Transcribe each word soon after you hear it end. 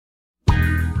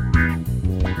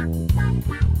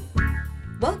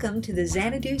Welcome to the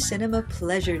Xanadu Cinema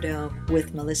Pleasure Dome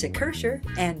with Melissa Kirscher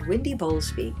and Wendy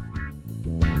Bowlesby.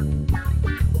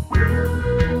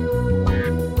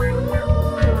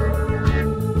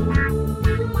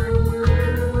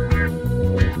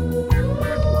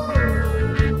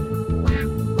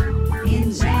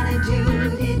 In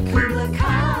Xanadu did Kubla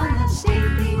Khan a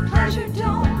stately pleasure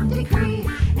dome decree,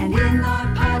 and in our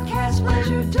podcast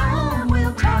Pleasure Dome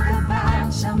we'll talk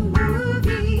about some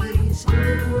movies.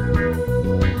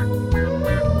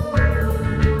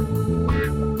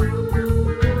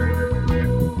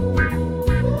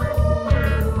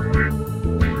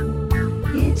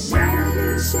 It's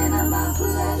Xanadu Cinema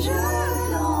Pleasure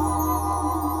Dome.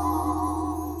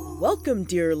 Welcome,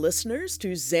 dear listeners,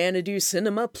 to Xanadu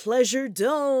Cinema Pleasure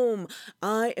Dome.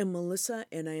 I am Melissa,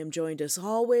 and I am joined as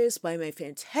always by my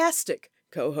fantastic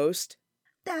co-host.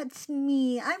 That's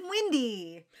me. I'm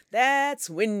Wendy. That's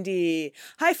Wendy.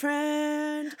 Hi,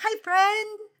 friend. Hi,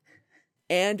 friend.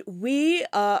 And we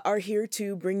are here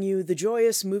to bring you the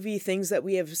joyous movie things that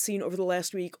we have seen over the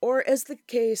last week, or as the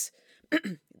case,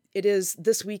 it is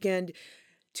this weekend,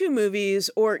 2 movies,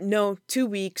 or no, 2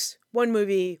 weeks, 1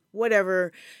 movie,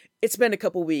 whatever. It's been a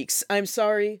couple weeks. I'm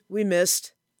sorry, we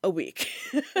missed a week.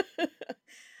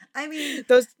 I mean,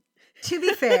 Those, to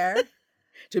be fair,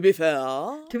 to be fair,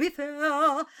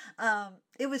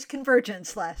 it was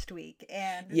Convergence last week,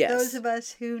 and Yes. those of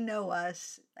us who know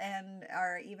us and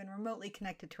are even remotely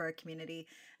connected to our community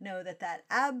know that that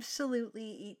absolutely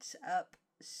eats up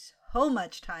so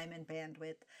much time and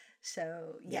bandwidth.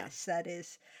 So yes, that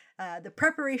is the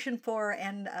preparation for,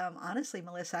 and honestly,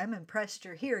 Melissa, I'm impressed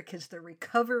you're here because the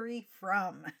recovery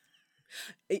from.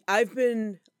 I've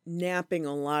been napping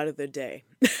a lot of the day.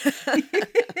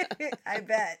 I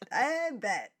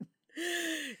bet.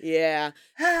 Yeah.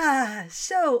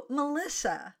 So,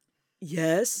 Melissa,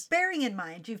 Yes. bearing in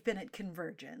mind you've been at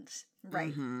Convergence,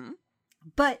 right? Mhm.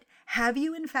 But have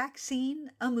you in fact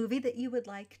seen a movie that you would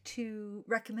like to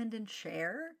recommend and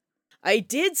share? I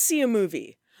did see a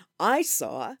movie. I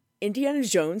saw Indiana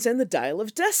Jones and the Dial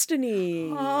of Destiny.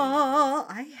 Oh,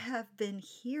 I have been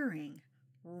hearing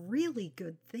really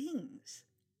good things.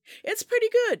 It's pretty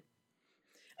good.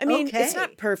 I mean, it's Okay.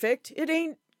 not perfect.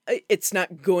 It's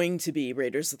not going to be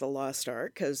Raiders of the Lost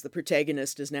Ark because the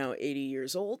protagonist is now 80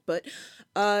 years old, but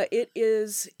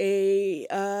it's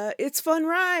a fun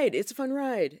ride. It's a fun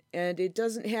ride. And it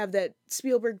doesn't have that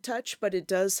Spielberg touch, but it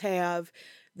does have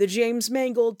the James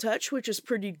Mangold touch, which is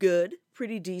pretty good,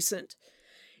 pretty decent.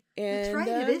 And, That's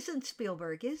right. It isn't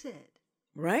Spielberg, is it?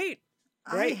 Right.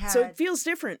 I Right. had, So it feels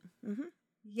different. Mm-hmm.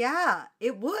 yeah,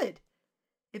 it would.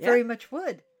 It Yeah. very much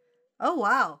would. Oh,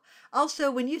 wow. Also,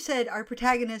 when you said our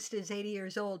protagonist is 80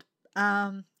 years old,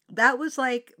 that was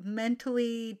like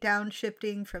mentally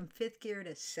downshifting from 5th gear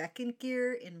to 2nd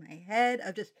gear in my head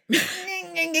of just,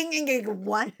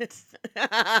 what?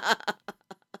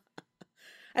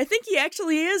 I think he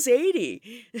actually is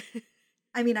 80.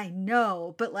 I mean, I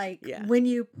know, but like Yeah. when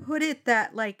you put it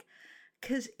that like,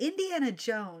 because Indiana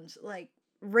Jones, like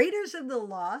Raiders of the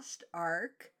Lost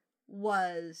Ark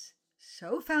was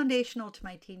so foundational to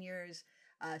my teen years,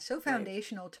 so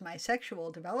foundational to my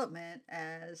sexual development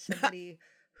as somebody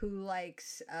who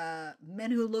likes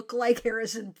men who look like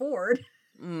Harrison Ford,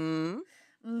 Mm.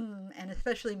 and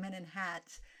especially men in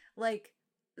hats. Like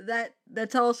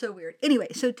that's also weird. Anyway,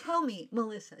 so tell me,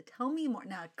 Melissa, tell me more.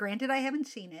 Now, granted, I haven't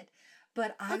seen it,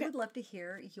 but I Okay. would love to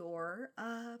hear your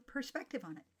perspective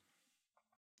on it.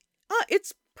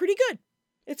 It's pretty good.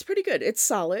 It's pretty good. It's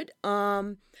solid.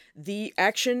 The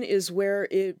action is where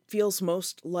it feels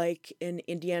most like an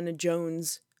Indiana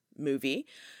Jones movie.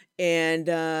 And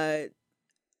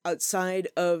outside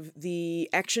of the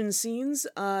action scenes,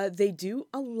 they do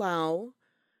allow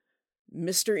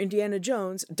Mr. Indiana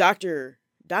Jones, Dr.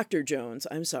 Jones,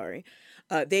 I'm sorry.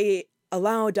 They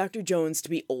allow Dr. Jones to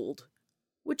be old,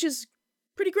 which is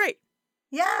pretty great.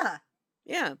 Yeah.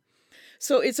 Yeah.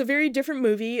 So it's a very different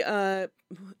movie. The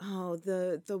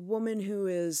woman who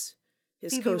is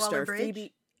his Phoebe co-star,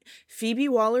 Waller-Bridge? Phoebe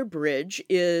Waller-Bridge,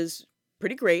 is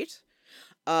pretty great.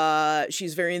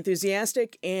 She's very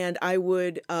enthusiastic, and I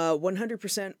would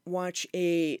 100% watch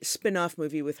a spin-off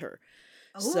movie with her.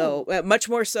 So much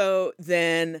more so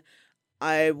than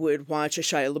I would watch a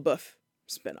Shia LaBeouf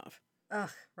spin-off. Ugh,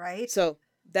 right? So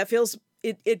that feels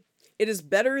it is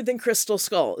better than Crystal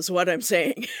Skull, is what I'm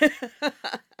saying.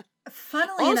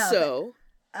 Funnily enough. Also,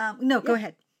 No, go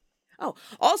ahead.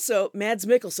 also, Mads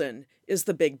Mikkelsen is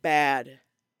the big bad.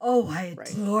 Oh, I Right.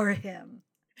 adore him.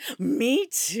 Me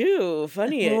too.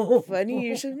 Funny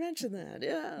you should mention that.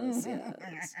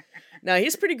 Yes. No,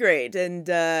 he's pretty great, and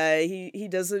he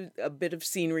does a bit of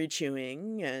scenery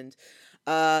chewing, and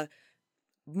Uh,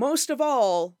 most of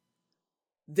all,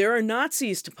 there are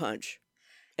Nazis to punch.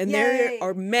 And there Yay.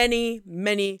 are many,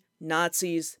 many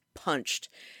Nazis punched.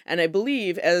 And I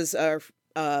believe, as our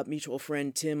mutual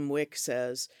friend Tim Wick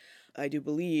says, I do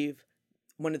believe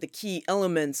one of the key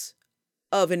elements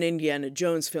of an Indiana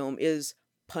Jones film is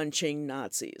punching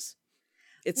Nazis.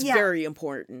 It's Yeah. very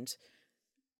important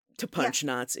to punch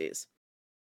Nazis.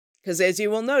 Because as you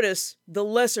will notice, the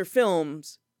lesser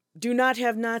films do not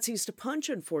have Nazis to punch,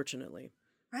 unfortunately.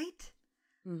 Right?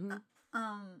 Mm-hmm.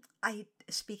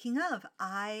 Speaking of,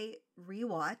 I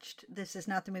rewatched, this is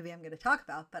not the movie I'm going to talk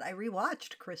about, but I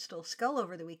rewatched Crystal Skull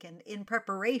over the weekend in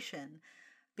preparation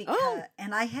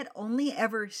and I had only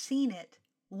ever seen it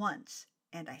once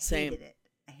and I hated it.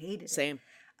 I hated it. Same.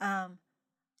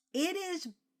 It is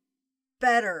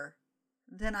better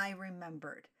than I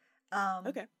remembered.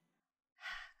 Okay.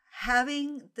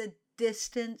 Having the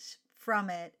distance from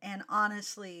it and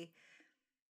honestly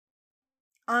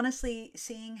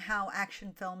seeing how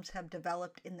action films have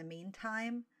developed in the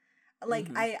meantime, like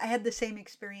I had the same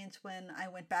experience when I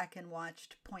went back and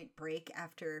watched Point Break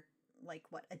after like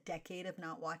a decade of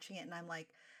not watching it, and I'm like,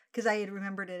 because I had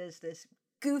remembered it as this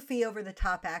goofy over the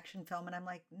top action film, and I'm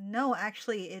like, no,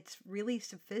 actually it's really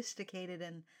sophisticated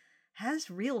and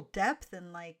has real depth,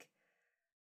 and like,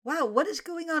 wow, what is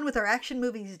going on with our action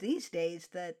movies these days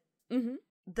that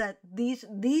that these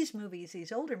movies,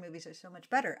 these older movies, are so much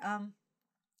better.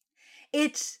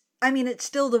 It's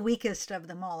still the weakest of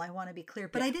them all, I want to be clear,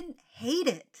 but I didn't hate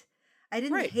it. I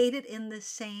didn't hate it in the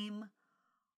same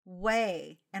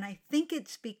way. And I think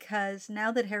it's because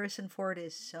now that Harrison Ford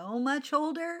is so much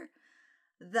older,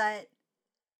 that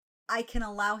I can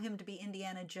allow him to be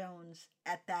Indiana Jones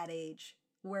at that age.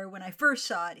 Where when I first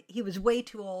saw it, he was way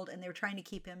too old and they were trying to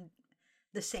keep him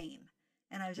the same.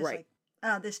 And I was just like,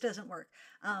 oh, this doesn't work.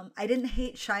 I didn't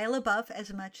hate Shia LaBeouf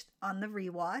as much on the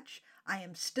rewatch. I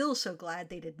am still so glad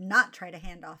they did not try to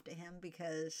hand off to him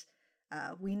because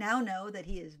we now know that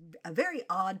he is a very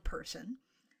odd person.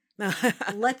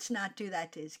 Let's not do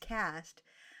that to his cast.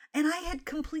 And I had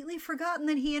completely forgotten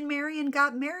that he and Marion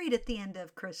got married at the end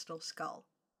of Crystal Skull.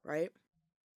 Right.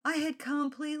 I had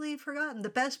completely forgotten. The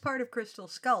best part of Crystal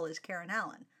Skull is Karen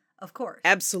Allen, of course.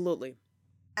 Absolutely.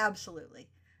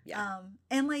 Yeah.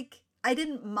 And like, I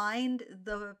didn't mind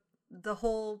the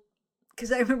whole,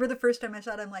 because I remember the first time I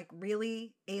saw it, I'm like,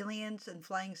 really? Aliens and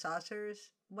flying saucers?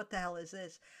 What the hell is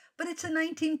this? But it's a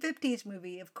 1950s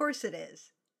movie. Of course it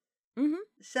is. Mm-hmm.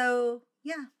 So,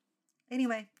 yeah.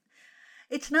 Anyway,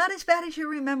 it's not as bad as you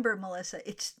remember, Melissa.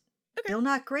 It's still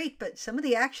not great, but some of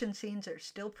the action scenes are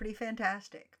still pretty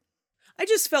fantastic. I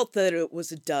just felt that it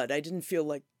was a dud. I didn't feel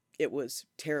like it was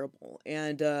terrible.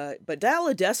 And but Dial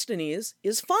of Destiny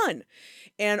is fun.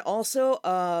 And also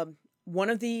one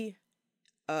of the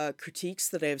critiques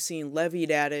that I have seen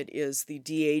levied at it is the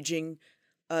de-aging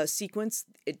sequence.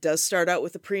 It does start out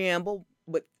with a preamble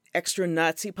with extra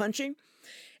Nazi punching,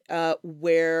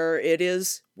 where it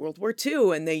is World War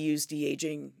II and they use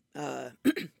de-aging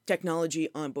technology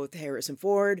on both Harrison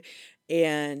Ford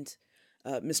and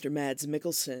Mr. Mads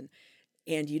Mikkelsen.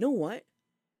 And you know what?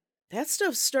 That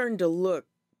stuff's starting to look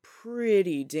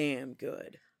pretty damn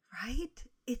good. Right?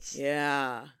 It's...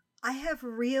 Yeah. I have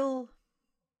real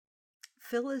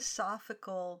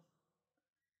philosophical...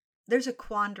 There's a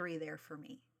quandary there for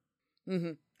me.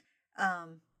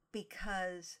 Mm-hmm.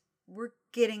 Because we're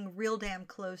getting real damn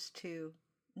close to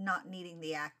not needing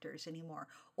the actors anymore.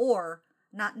 Or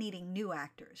not needing new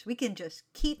actors. We can just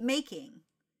keep making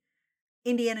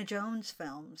Indiana Jones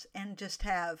films and just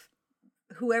have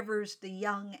whoever's the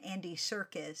young Andy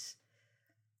Serkis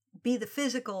be the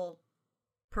physical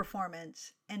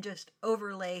performance and just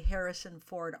overlay Harrison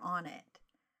Ford on it.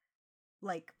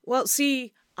 Like, well,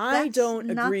 see, I don't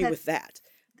agree with that.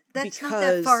 That's not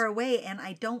that far away, and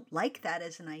I don't like that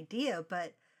as an idea,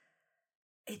 but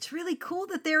it's really cool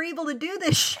that they're able to do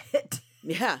this shit.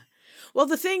 Yeah. Well,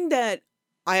 the thing that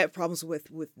I have problems with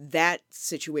that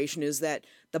situation is that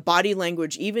the body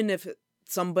language, even if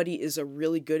somebody is a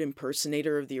really good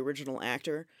impersonator of the original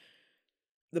actor,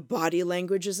 the body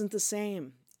language isn't the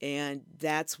same. And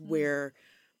that's where,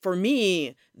 for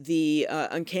me, the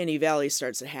uncanny valley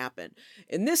starts to happen.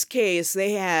 In this case,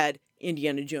 they had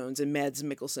Indiana Jones and Mads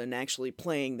Mikkelsen actually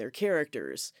playing their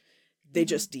characters. They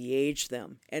just de-aged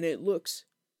them, and it looks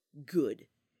good.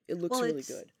 It looks really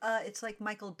good. It's like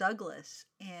Michael Douglas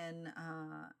in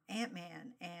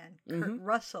Ant-Man and Kurt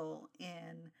Russell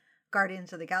in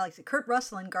Guardians of the Galaxy. Kurt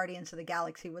Russell in Guardians of the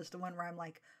Galaxy was the one where I'm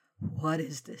like, what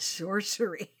is this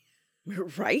sorcery?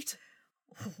 Right?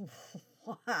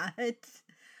 What?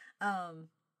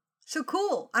 So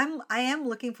cool. I am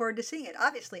looking forward to seeing it.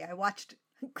 Obviously, I watched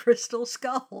crystal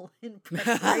skull in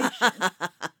preparation.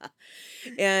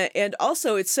 And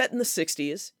also it's set in the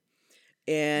 60s.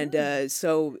 And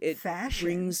so it Fashion.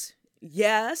 brings,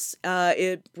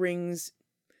 it brings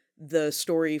the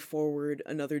story forward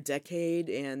another decade,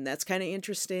 and that's kind of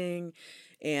interesting.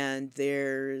 And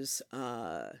there's,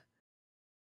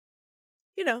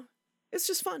 it's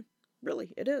just fun.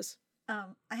 Really, it is.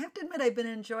 I have to admit, I've been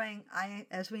enjoying,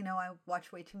 as we know, I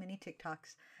watch way too many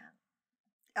TikToks.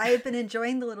 I have been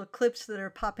enjoying the little clips that are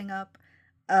popping up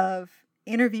of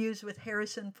interviews with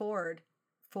Harrison Ford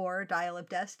for Dial of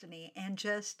Destiny, and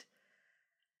just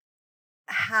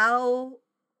how,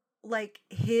 like,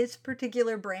 his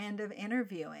particular brand of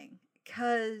interviewing,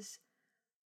 because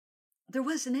there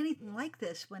wasn't anything like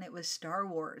this when it was Star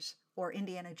Wars or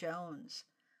Indiana Jones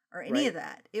or any of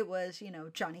that. It was,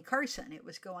 Johnny Carson. It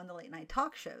was go on the late night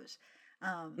talk shows.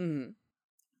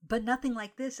 But nothing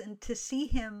like this. And to see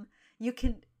him,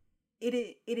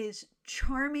 it is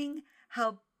charming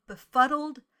how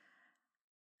befuddled,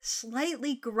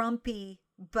 slightly grumpy,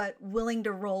 but willing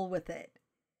to roll with it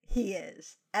he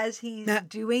is as he's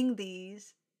doing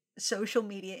these social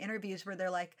media interviews where they're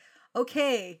like,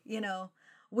 okay,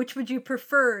 which would you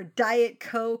prefer, Diet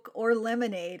Coke or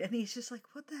lemonade? And he's just like,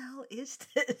 what the hell is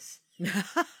this?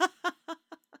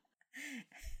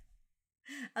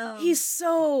 He's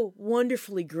so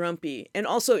wonderfully grumpy. And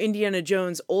also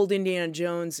old Indiana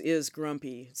Jones is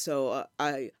grumpy. So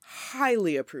I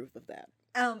highly approve of that.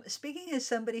 Speaking as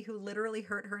somebody who literally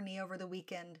hurt her knee over the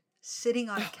weekend, sitting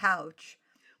on a couch.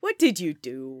 What did you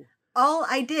do? All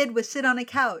I did was sit on a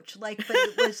couch, but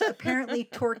it was apparently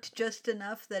torqued just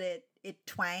enough that it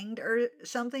twanged or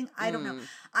something. I don't know.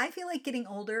 I feel like getting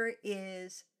older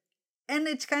is, and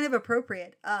it's kind of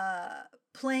appropriate.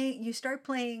 You start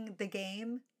playing the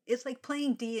game. It's like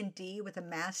playing D&D with a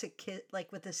masochist,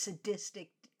 like with a sadistic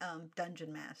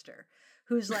dungeon master,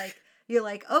 who's like, you're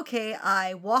like, okay,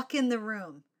 I walk in the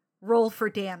room, roll for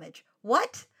damage.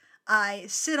 What? I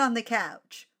sit on the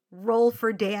couch, roll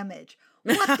for damage.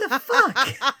 What the fuck?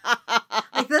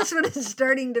 Like, that's what it's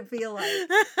starting to feel like.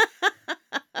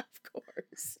 Of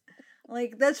course.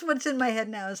 Like, that's what's in my head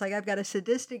now. Is like, I've got a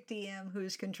sadistic DM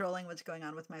who's controlling what's going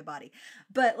on with my body.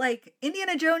 But, like,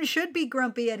 Indiana Jones should be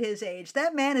grumpy at his age.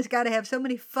 That man has got to have so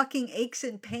many fucking aches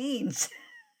and pains.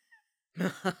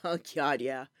 Oh, God,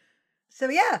 yeah. So,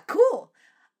 yeah, cool.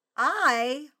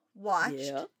 I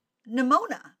watched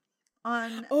Nimona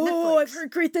on Netflix. Oh, I've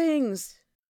heard great things.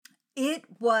 It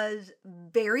was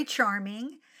very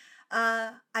charming.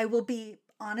 I will be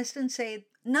honest and say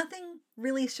nothing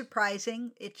really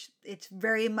surprising. It's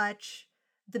very much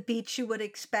the beats you would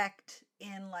expect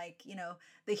in, like,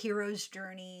 the hero's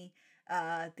journey,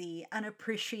 the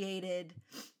unappreciated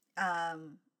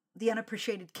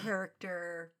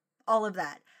character, all of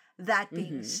that. That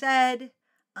being said,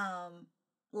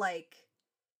 like,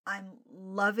 I'm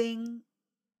loving,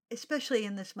 especially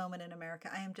in this moment in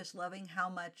America, I am just loving how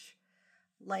much,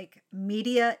 like,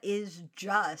 media is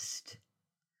just,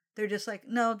 they're just like,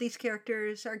 no, these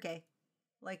characters are gay.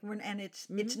 Like,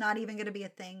 it's not even going to be a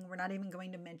thing. We're not even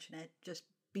going to mention it. Just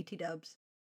BT dubs.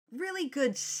 Really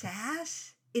good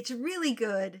sass. It's really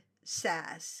good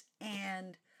sass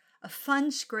and a fun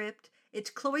script.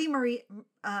 It's Chloe Grace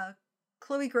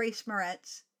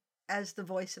Moretz as the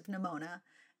voice of Nimona,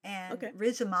 and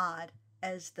Riz Ahmed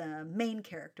as the main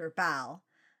character, Bal.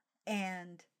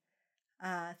 And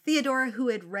Theodora, who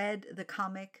had read the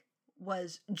comic,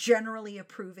 was generally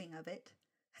approving of it.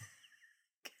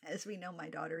 As we know, my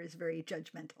daughter is very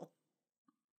judgmental.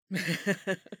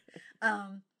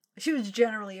 She was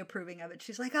generally approving of it.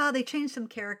 She's like, oh, they changed some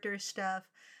character stuff.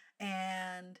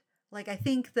 And, like, I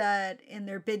think that in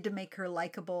their bid to make her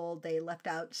likable, they left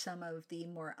out some of the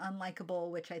more unlikable,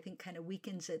 which I think kind of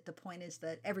weakens it. The point is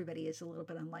that everybody is a little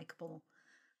bit unlikable,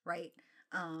 right?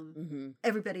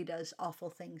 Everybody does awful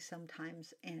things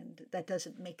sometimes, and that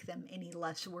doesn't make them any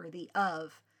less worthy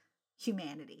of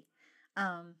humanity.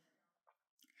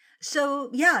 So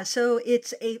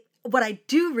it's what I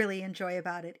do really enjoy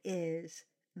about it is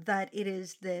that it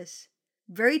is this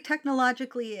very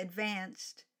technologically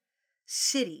advanced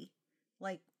city,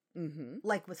 like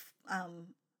with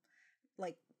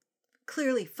like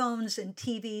clearly phones and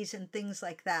TVs and things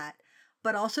like that,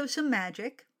 but also some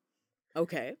magic.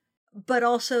 Okay. But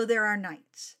also there are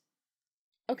knights.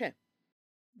 Okay.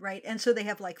 Right? And so they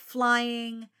have, like,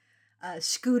 flying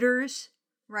scooters,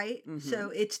 right?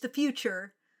 So it's the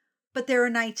future, but there are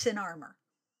knights in armor.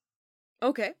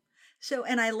 Okay. So,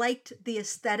 and I liked the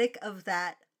aesthetic of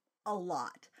that a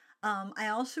lot. I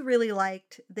also really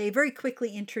liked, they very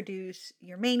quickly introduce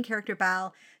your main character,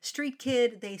 Bal, street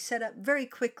kid. They set up very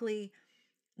quickly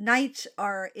knights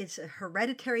it's a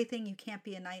hereditary thing. You can't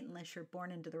be a knight unless you're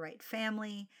born into the right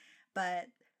family. But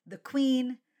the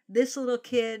queen, this little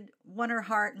kid won her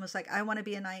heart and was like, I want to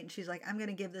be a knight. And she's like, I'm going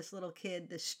to give this little kid,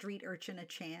 this street urchin, a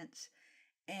chance.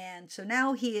 And so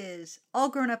now he is all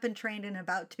grown up and trained and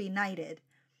about to be knighted.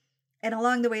 And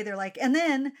along the way, they're like, and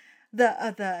then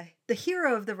the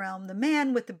hero of the realm, the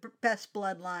man with the best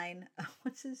bloodline,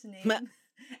 what's his name?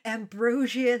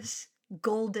 Ambrosius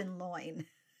Golden Loin.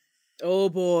 Oh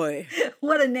boy.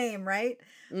 What a name, right?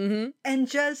 Mm-hmm. And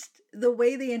just the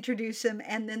way they introduce him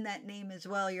and then that name as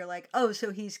well, you're like, oh,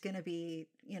 so he's going to be,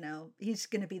 he's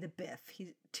going to be the Biff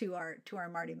to our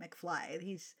Marty McFly.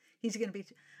 He's going to be,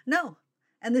 no.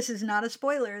 And this is not a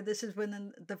spoiler. This is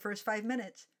within the first 5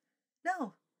 minutes.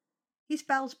 No, he's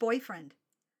Bal's boyfriend.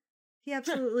 He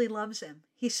absolutely loves him.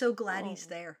 He's so glad he's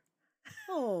there.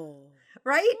 Oh.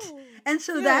 Right? Oh. And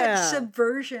so that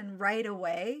subversion right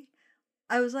away,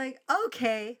 I was like,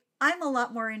 okay, I'm a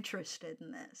lot more interested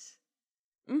in this.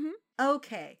 Mm-hmm.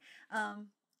 Okay.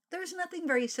 There's nothing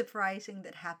very surprising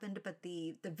that happened, but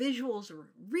the visuals were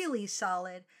really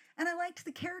solid, and I liked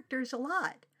the characters a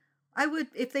lot. I would,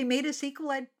 if they made a sequel,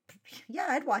 I'd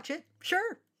watch it.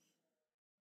 Sure.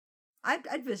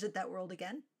 I'd visit that world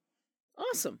again.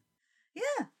 Awesome.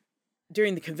 Yeah.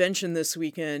 During the convention this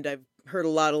weekend, I've heard a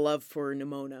lot of love for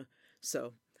Nimona,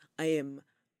 so I am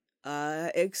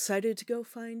excited to go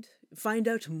find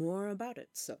out more about it.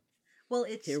 So, well,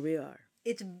 here we are.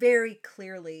 It's very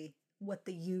clearly what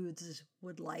the youths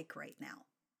would like right now.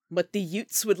 What the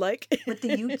Utes would like? What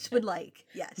the Utes would like,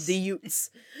 yes. The Utes.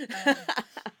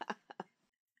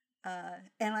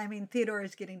 And I mean, Theodore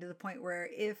is getting to the point where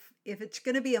if it's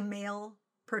going to be a male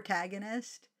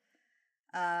protagonist,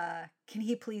 can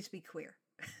he please be queer?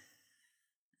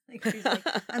 Like she's like,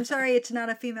 I'm sorry, it's not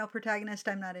a female protagonist.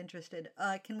 I'm not interested.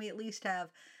 Can we at least have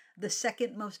the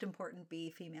second most important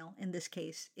be female? In this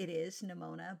case, it is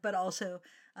Nimona. But also,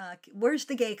 where's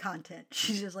the gay content?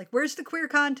 She's just like, where's the queer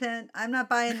content? I'm not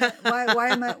buying it.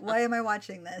 Why am I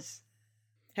watching this?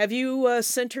 Have you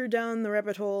sent her down the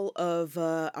rabbit hole of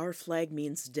Our Flag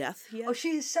Means Death yet? Oh,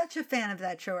 she's such a fan of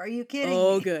that show. Are you kidding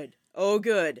me? Good. Oh,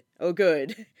 good. Oh,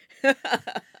 good.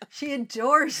 She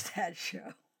adores that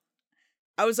show.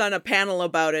 I was on a panel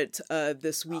about it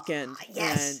this weekend.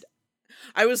 Yes. And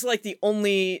I was like the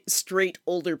only straight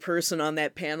older person on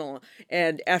that panel.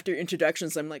 And after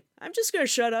introductions, I'm like, I'm just going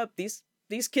to shut up. These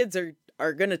kids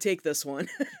are going to take this one.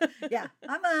 Yeah.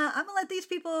 I'm gonna let these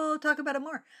people talk about it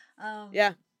more.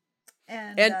 Yeah.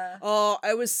 And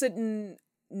I was sitting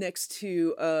next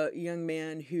to a young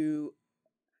man who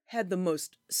had the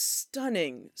most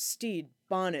stunning Steed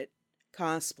Bonnet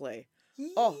cosplay.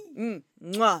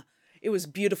 Mwah. It was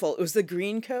beautiful. It was the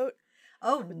green coat.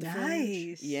 Oh,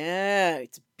 nice. Yeah,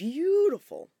 it's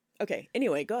beautiful. Okay,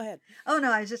 anyway, go ahead. Oh,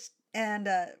 no, I was just, and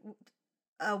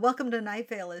Welcome to Night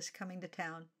Vale is coming to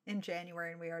town in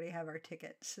January, and we already have our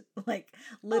tickets. Like,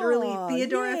 literally,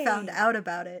 Theodora found out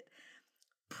about it,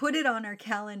 put it on our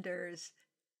calendars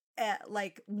at,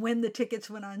 like, when the tickets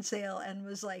went on sale, and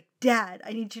was like, Dad,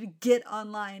 I need you to get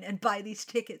online and buy these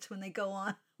tickets when they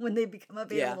become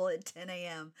available at 10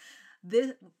 a.m.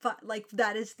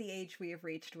 That is the age we have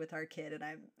reached with our kid, and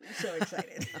I'm so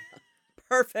excited.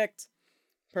 Perfect.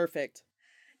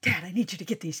 Dad, I need you to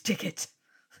get these tickets.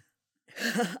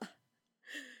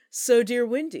 So, dear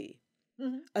Wendy,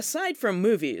 aside from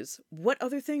movies, what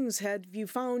other things have you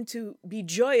found to be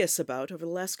joyous about over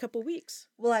the last couple weeks?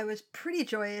 Well, I was pretty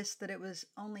joyous that it was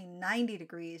only 90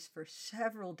 degrees for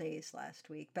several days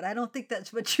last week, but I don't think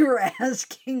that's what you were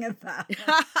asking about.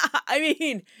 I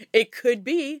mean, it could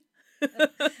be.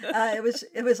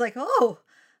 It was like, oh,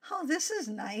 this is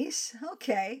nice.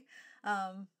 Okay.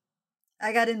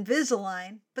 I got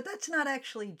Invisalign, but that's not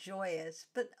actually joyous.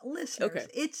 But listeners,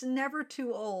 It's never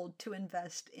too old to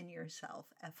invest in yourself.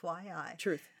 FYI.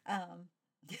 Truth.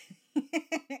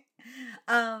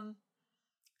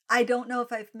 I don't know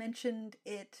if I've mentioned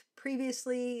it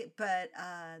previously, but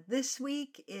this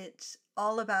week it's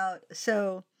all about,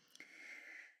 so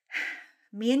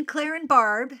me and Claire and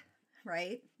Barb,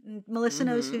 right? Melissa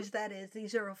knows whose that is.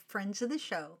 These are friends of the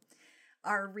show.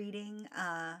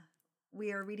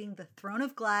 We are reading the Throne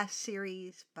of Glass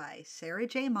series by Sarah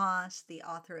J. Maas, the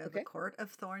author of A Court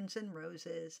of Thorns and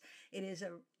Roses. It is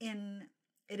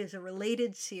a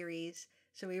related series.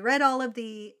 So we read all of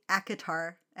the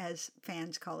ACOTAR, as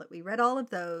fans call it. We read all of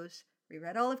those. We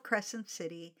read all of Crescent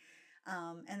City.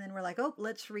 And then we're like, oh,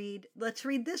 let's read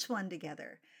this one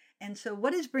together. And so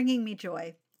what is bringing me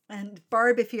joy? And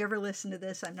Barb, if you ever listen to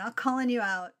this, I'm not calling you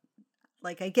out.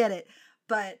 Like, I get it.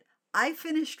 But I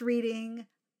finished reading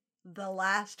the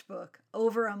last book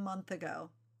over a month ago.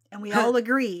 and we all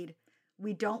agreed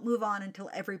we don't move on until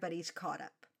everybody's caught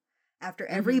up. After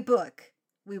every book,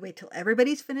 we wait till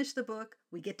everybody's finished the book,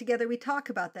 we get together, we talk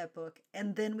about that book,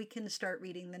 and then we can start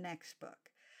reading the next book.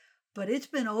 But it's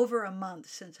been over a month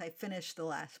since I finished the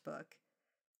last book.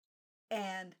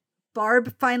 And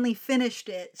Barb finally finished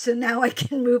it, so now I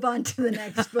can move on to the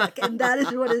next book. And that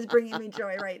is what is bringing me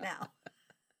joy right now.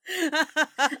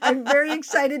 I'm very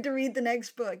excited to read the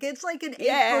next book. It's like an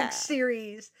 8-book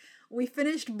series. We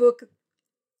finished book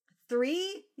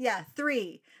 3? Yeah,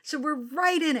 3. So we're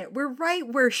right in it. We're right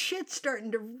where shit's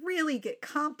starting to really get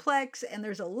complex and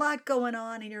there's a lot going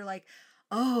on and you're like,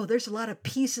 oh, there's a lot of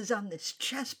pieces on this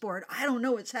chessboard. I don't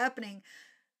know what's happening.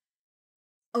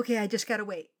 Okay, I just gotta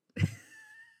wait.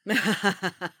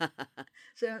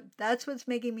 So that's what's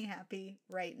making me happy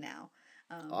right now.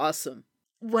 Awesome.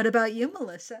 What about you,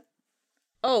 Melissa?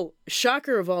 Oh,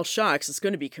 shocker of all shocks, it's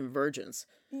going to be Convergence.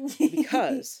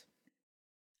 Because,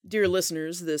 dear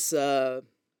listeners, this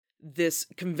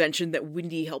convention that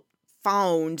Wendy helped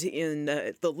found in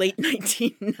the late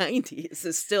 1990s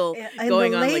is still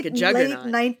going on like a juggernaut.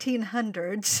 Late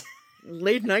 1900s.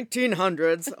 Late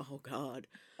 1900s. Oh, God.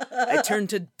 I turn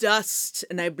to dust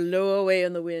and I blow away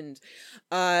in the wind.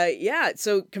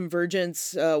 So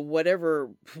Convergence,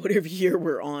 whatever year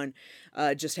we're on,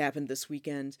 just happened this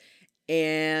weekend.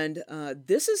 And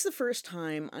this is the first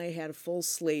time I had a full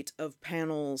slate of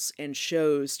panels and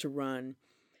shows to run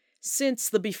since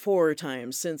the before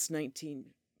time, since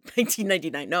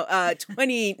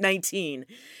 2019.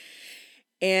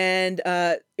 And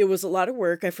it was a lot of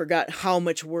work. I forgot how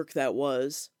much work that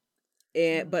was.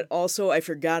 But also I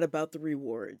forgot about the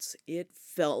rewards. It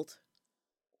felt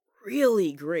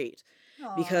really great.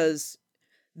 Aww. Because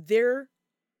they're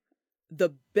the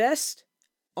best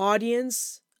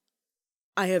audience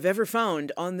I have ever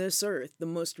found on this earth. The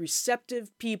most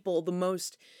receptive people, the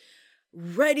most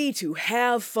ready to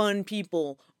have fun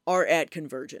people are at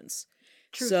Convergence.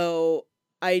 True. So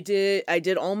I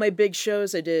did all my big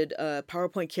shows. I did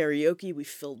PowerPoint karaoke. We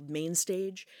filled main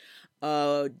stage.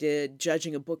 Did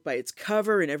judging a book by its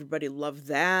cover, and everybody loved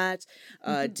that.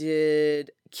 Did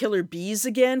Killer Bees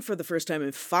again for the first time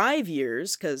in 5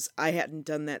 years, because I hadn't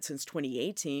done that since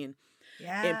 2018.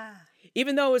 Yeah. And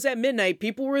even though it was at midnight,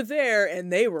 people were there,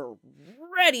 and they were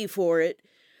ready for it.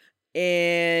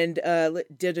 And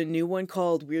did a new one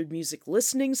called Weird Music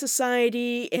Listening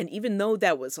Society, and even though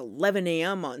that was 11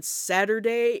 a.m. on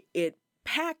Saturday, it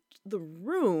packed the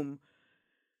room.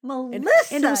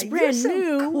 Melissa, and it was brand you're so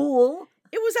new. Cool.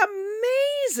 It was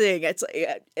amazing.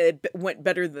 It went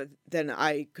better than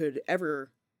I could ever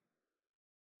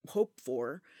hope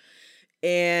for.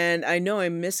 And I know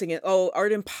I'm missing it. Oh,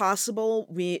 Art Impossible.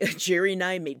 Jerry and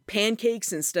I made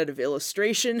pancakes instead of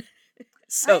illustration.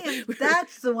 So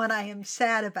that's the one I am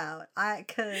sad about.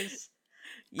 Because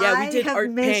we did have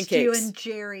art missed pancakes. you and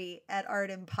Jerry at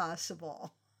Art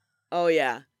Impossible. Oh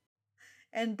yeah.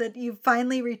 And that you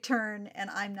finally return and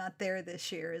I'm not there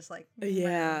this year is like...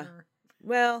 Yeah.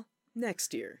 Well,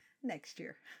 next year. Next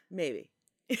year. Maybe.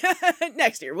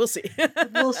 Next year. We'll see.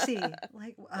 We'll see.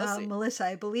 Like, We'll see. Melissa,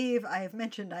 I believe I have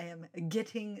mentioned I am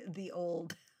getting the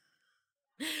old.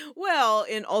 Well,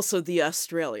 and also the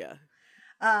Australia.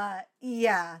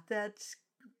 Yeah, that's...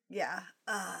 Yeah.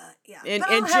 Yeah.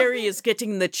 And Jerry is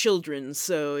getting the children,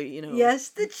 so, you know. Yes,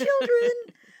 the children.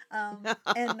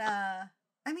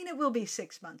 I mean, it will be 7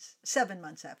 months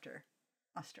after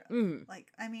Australia. Right.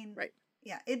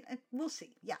 Yeah, we'll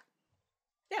see. Yeah.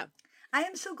 Yeah. I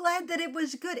am so glad that it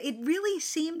was good. It really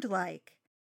seemed like,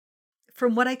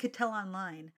 from what I could tell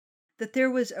online, that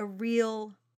there was a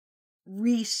real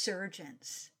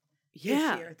resurgence this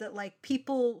year. That, like,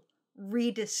 people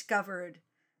rediscovered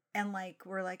and, like,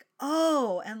 were like,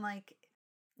 oh, and, like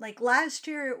last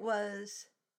year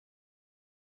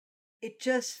it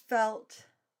just felt...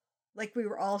 like we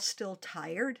were all still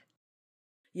tired.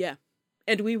 Yeah.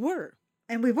 And we were.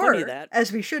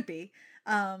 As we should be.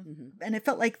 And it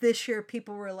felt like this year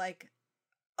people were like,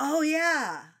 oh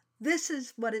yeah, this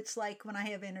is what it's like when I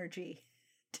have energy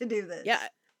to do this. Yeah.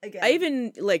 Again. I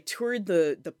even toured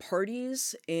the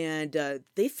parties and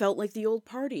they felt like the old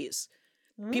parties.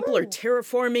 Ooh. People are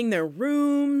terraforming their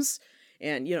rooms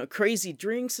and, crazy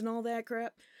drinks and all that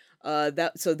crap.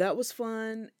 That was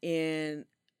fun. And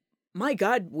my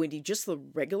God, Wendy, just the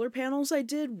regular panels I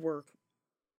did went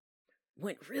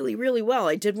really, really well.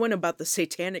 I did one about the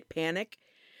Satanic Panic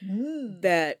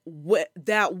that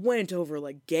went over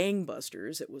like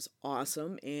gangbusters. It was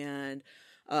awesome, and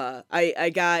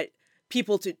I got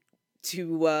people to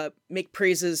make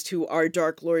praises to our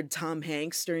Dark Lord Tom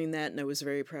Hanks during that, and I was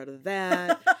very proud of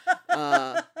that.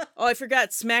 I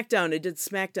forgot SmackDown. I did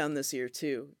SmackDown this year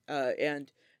too,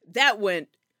 and that went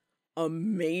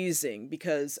amazing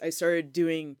because I started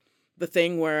doing the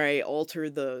thing where I alter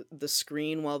the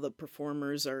screen while the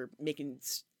performers are making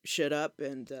shit up,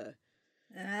 and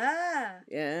yeah,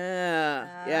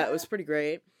 it was pretty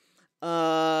great.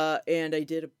 And I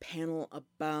did a panel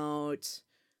about,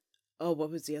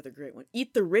 what was the other great one?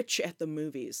 Eat the Rich at the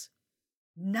Movies.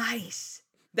 Nice.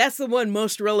 That's the one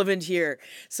most relevant here.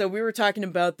 So we were talking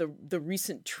about the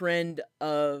recent trend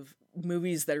of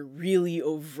movies that are really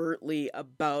overtly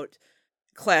about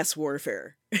class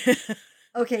warfare.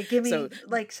 Okay, give me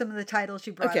like some of the titles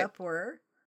you brought up were.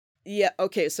 Yeah,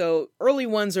 okay, so early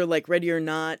ones are like Ready or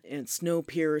Not and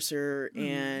Snowpiercer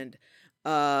and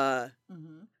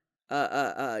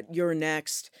You're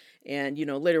Next, and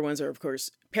later ones are of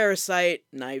course Parasite,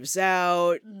 Knives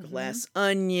Out, Glass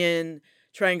Onion,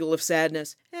 Triangle of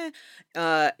Sadness,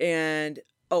 and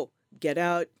Get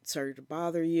Out, Sorry to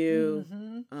Bother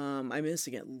You. I'm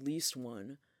missing at least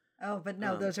one. Oh, but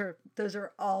no, those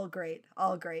are all great.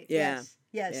 All great. Yeah.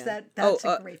 Yes, that's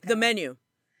a great panel.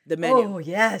 The menu. Oh,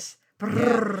 yes.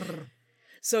 Yeah.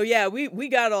 So yeah, we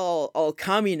got all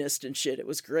communist and shit. It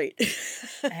was great.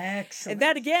 Excellent. And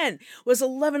that again was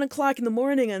 11 o'clock in the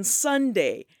morning on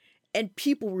Sunday, and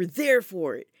people were there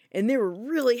for it, and they were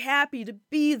really happy to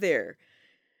be there.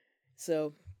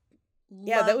 So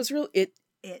yeah, that was real.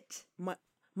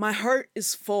 My heart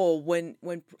is full when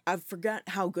I forgot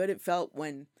how good it felt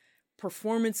when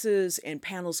performances and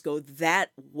panels go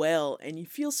that well, and you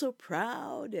feel so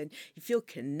proud and you feel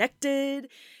connected,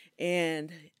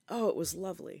 and it was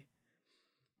lovely.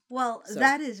 Well,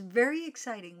 that is very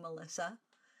exciting, Melissa,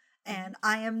 and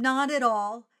I am not at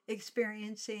all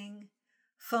experiencing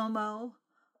FOMO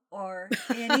or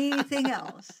anything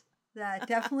else. That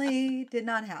definitely did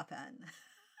not happen.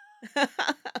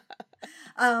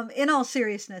 In all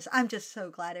seriousness, I'm just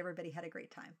so glad everybody had a great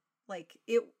time. Like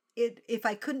if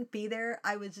I couldn't be there,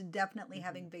 I was definitely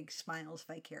having big smiles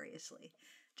vicariously,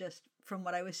 just from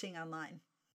what I was seeing online.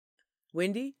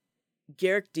 Wendy,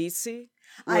 Garrick Deasy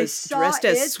was dressed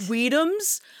as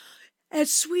Sweetums. At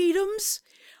Sweetums.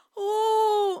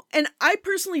 Oh, and I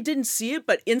personally didn't see it,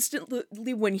 but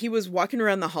instantly when he was walking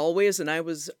around the hallways and I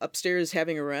was upstairs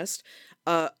having a rest,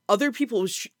 other people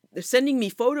they're sending me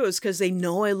photos because they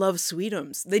know I love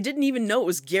Sweetums. They didn't even know it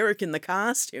was Garrick in the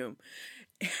costume.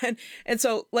 And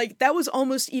so, like, that was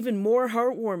almost even more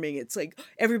heartwarming. It's like,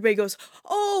 everybody goes,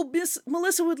 oh, Miss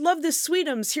Melissa would love this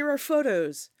Sweetums. Here are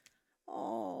photos.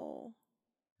 Oh.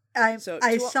 I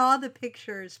saw the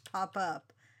pictures pop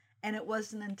up, and it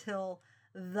wasn't until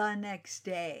the next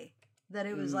day that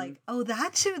it was like, oh,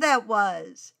 that's who that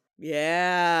was.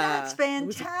 Yeah. That's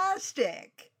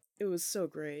fantastic. It was so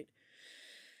great.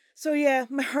 So yeah,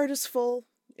 my heart is full,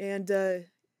 and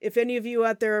if any of you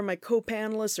out there are my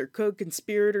co-panelists or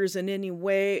co-conspirators in any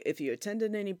way, if you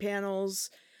attended any panels,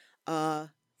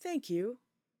 thank you.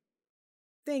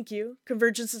 Thank you.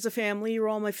 Convergence is a family. You're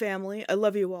all my family. I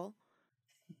love you all.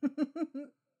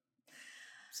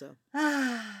 So.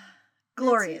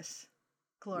 Glorious.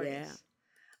 Yeah.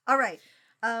 All right.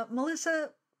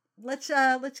 Melissa, let's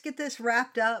get this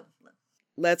wrapped up.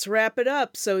 Let's wrap it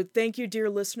up. So thank you, dear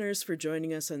listeners, for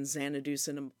joining us on Xanadu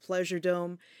Cinema Pleasure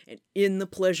Dome, and in the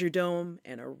Pleasure Dome,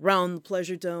 and around the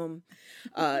Pleasure Dome.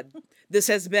 This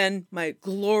has been my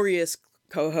glorious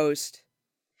co-host.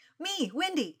 Me,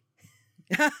 Wendy.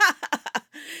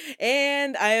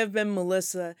 And I have been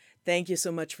Melissa. Thank you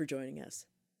so much for joining us.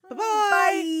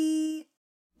 Bye-bye.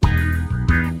 Bye.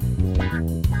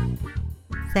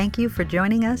 Thank you for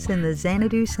joining us in the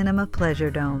Xanadu Cinema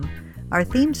Pleasure Dome. Our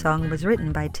theme song was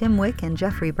written by Tim Wick and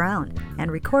Jeffrey Brown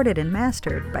and recorded and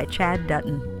mastered by Chad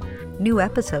Dutton. New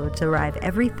episodes arrive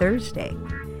every Thursday.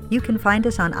 You can find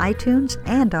us on iTunes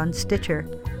and on Stitcher.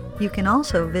 You can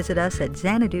also visit us at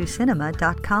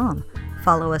xanaducinema.com,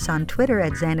 follow us on Twitter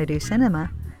at Xanadu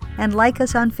Cinema, and like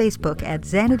us on Facebook at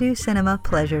Xanadu Cinema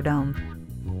Pleasure Dome.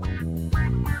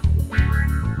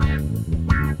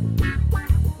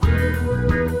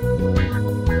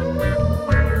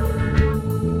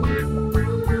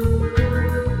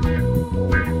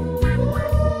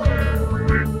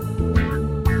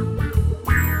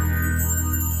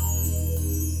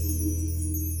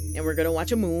 And we're going to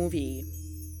watch a movie.